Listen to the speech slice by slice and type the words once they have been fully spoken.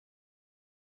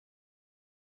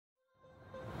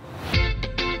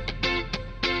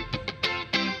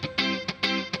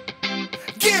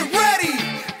Get ready,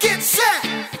 get set,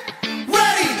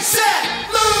 ready, set,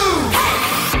 move.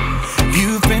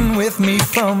 You've been with me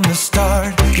from the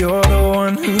start. You're the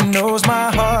one who knows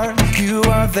my heart. You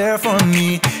are there for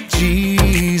me,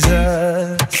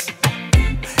 Jesus.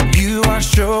 You are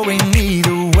showing me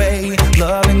the way,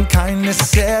 love and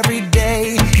kindness every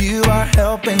day. You are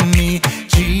helping me,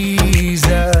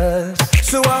 Jesus.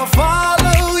 So I'll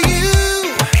follow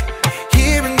you,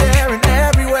 here and there and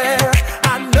everywhere.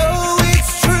 I know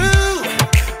it's true,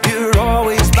 you're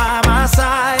always by my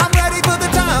side. I'm ready for the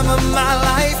time of my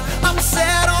life. I'm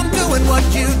set on doing what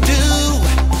you do.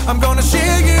 I'm gonna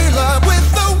share your love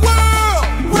with the world.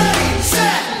 Ready,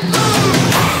 set, move.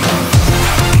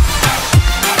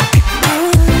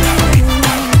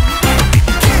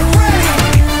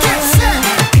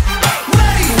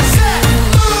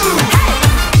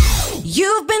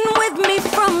 You've been with me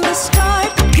from the start.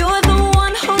 You're the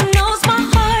one who knows my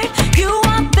heart. You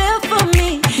are there for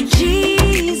me,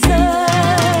 Jesus.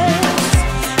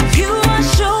 You are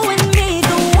showing me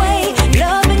the way,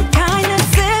 love and kindness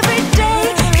every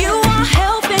day. You are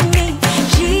helping me,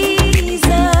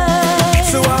 Jesus.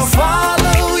 So I'll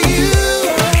follow you,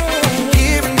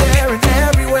 here and there and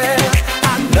everywhere.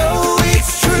 I know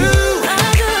it's true,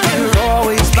 you're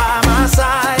always by my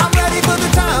side. I'm ready for the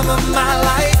time of my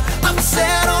life. I'm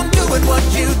set on doing what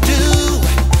you do.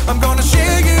 I'm gonna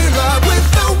share your love with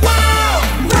the world.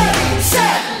 Ready,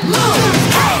 set, move.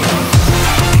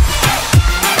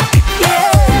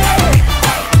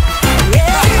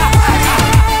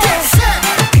 Get set,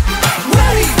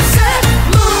 ready, set,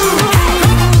 move.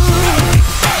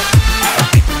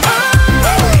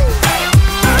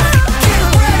 Get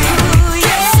ready,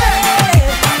 get set,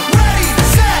 ready,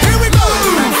 set, here we go.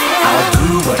 I'll do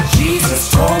what Jesus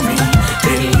told me,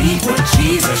 believe what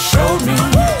Jesus showed me,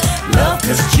 love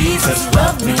 'cause Jesus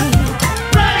loved me.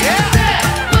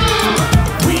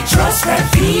 We trust that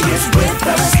He is with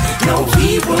us, no,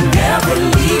 He will never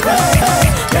leave us.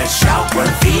 Let's shout what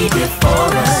He did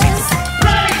for us.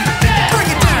 Bring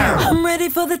it down. I'm ready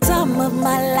for the time of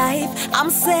my life. I'm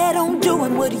set on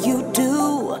doing what you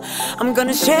do. I'm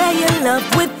gonna share your love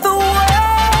with the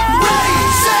world. Ready,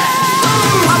 set,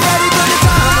 move. I'm ready for the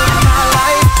time of my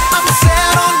life. I'm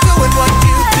set on doing what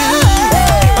you do.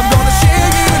 I'm gonna share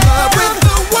your love with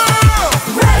the world.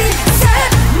 Ready, set,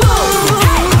 move.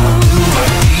 Do what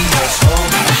Jesus told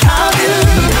me. I'll do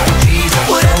Jesus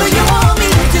whatever you want me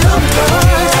to do,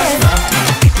 Lord.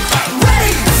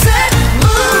 Ready, set,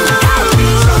 move.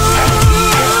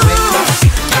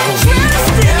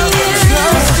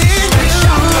 Trust in you.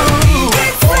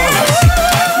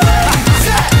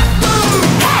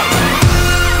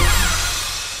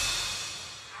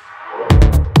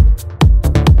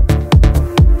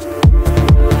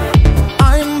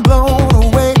 I'm blown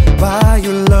away by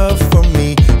your love for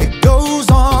me. It goes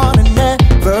on and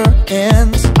never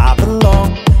ends. I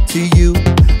belong to you,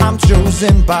 I'm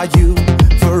chosen by you.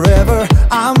 Forever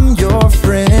I'm your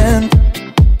friend.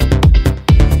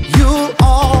 You'll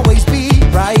always be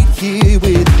right here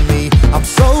with me. I'm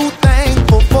so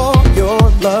thankful for your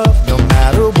love. No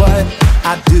matter what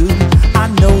I do, I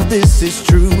know this is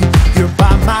true. You're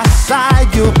by my side,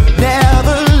 you'll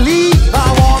never leave. I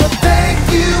wanna thank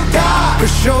you, God, for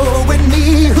showing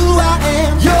me who I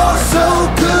am. You're so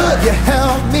good, you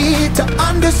help me to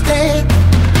understand.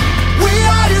 We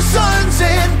are your sons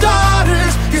and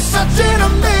daughters. You're such an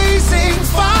amazing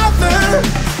Father.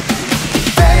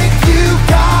 Thank you,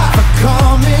 God, for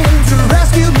coming to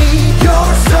rescue me.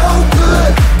 You're so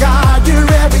good, God, you're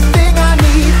everything I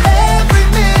need. Every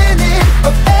minute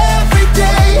of every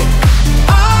day,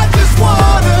 I just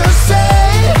wanna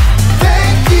say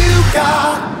thank you,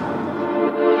 God.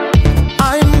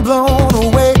 I'm blown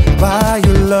away by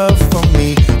your love for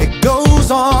me. It goes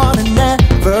on and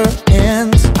never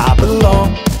ends. I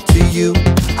belong to you,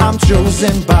 I'm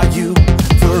chosen by you.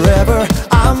 Forever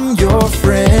I'm your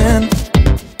friend.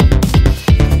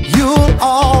 You'll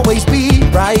always be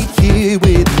right here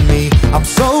with me. I'm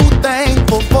so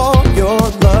thankful for your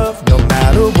love. No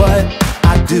matter what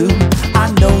I do,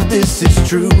 I know this is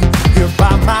true. You're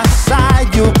by my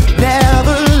side, you'll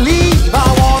never leave. I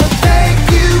wanna thank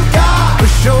you, God, for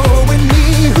showing me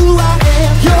who I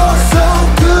am. You're so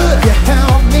good, you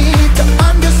help me to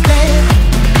understand.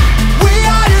 We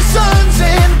are your sons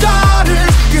and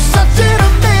daughters. You're such an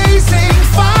amazing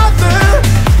Father.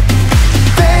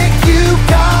 Thank you,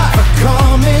 God, for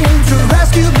coming to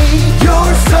rescue me.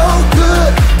 You're so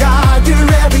good, God, you're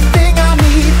everything I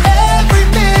need. Every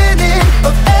minute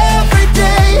of every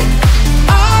day,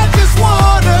 I just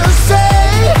wanna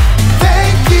say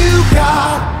thank you,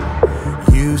 God.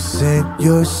 You sent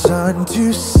your Son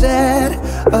to set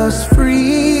us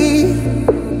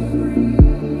free.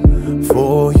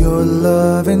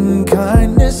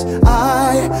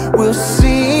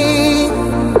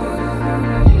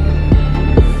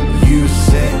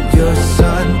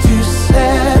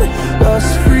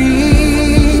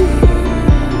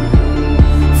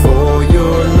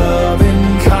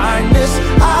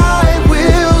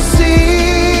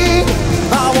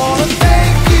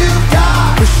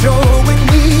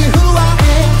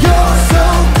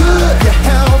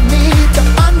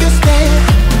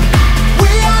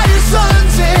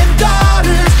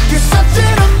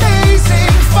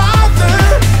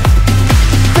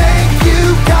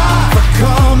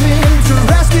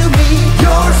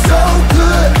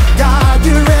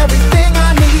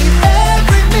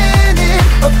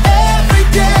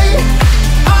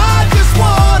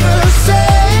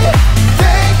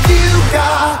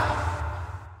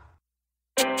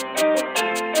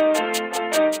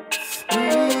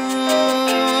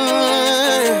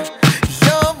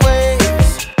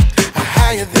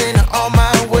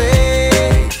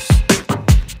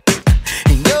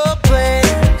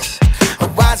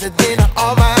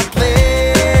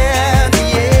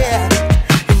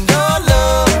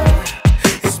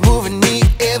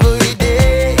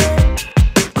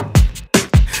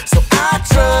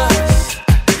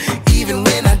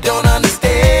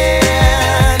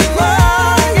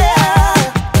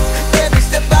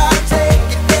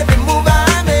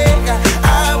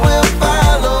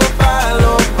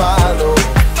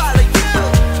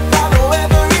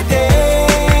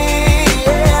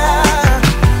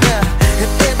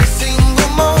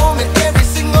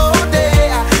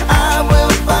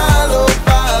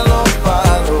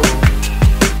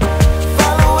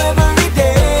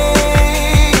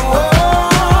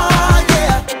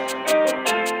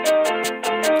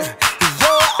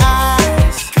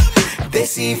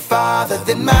 see farther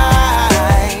than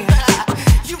mine.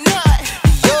 You know it.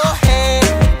 Your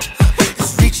hand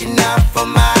is reaching out for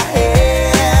mine.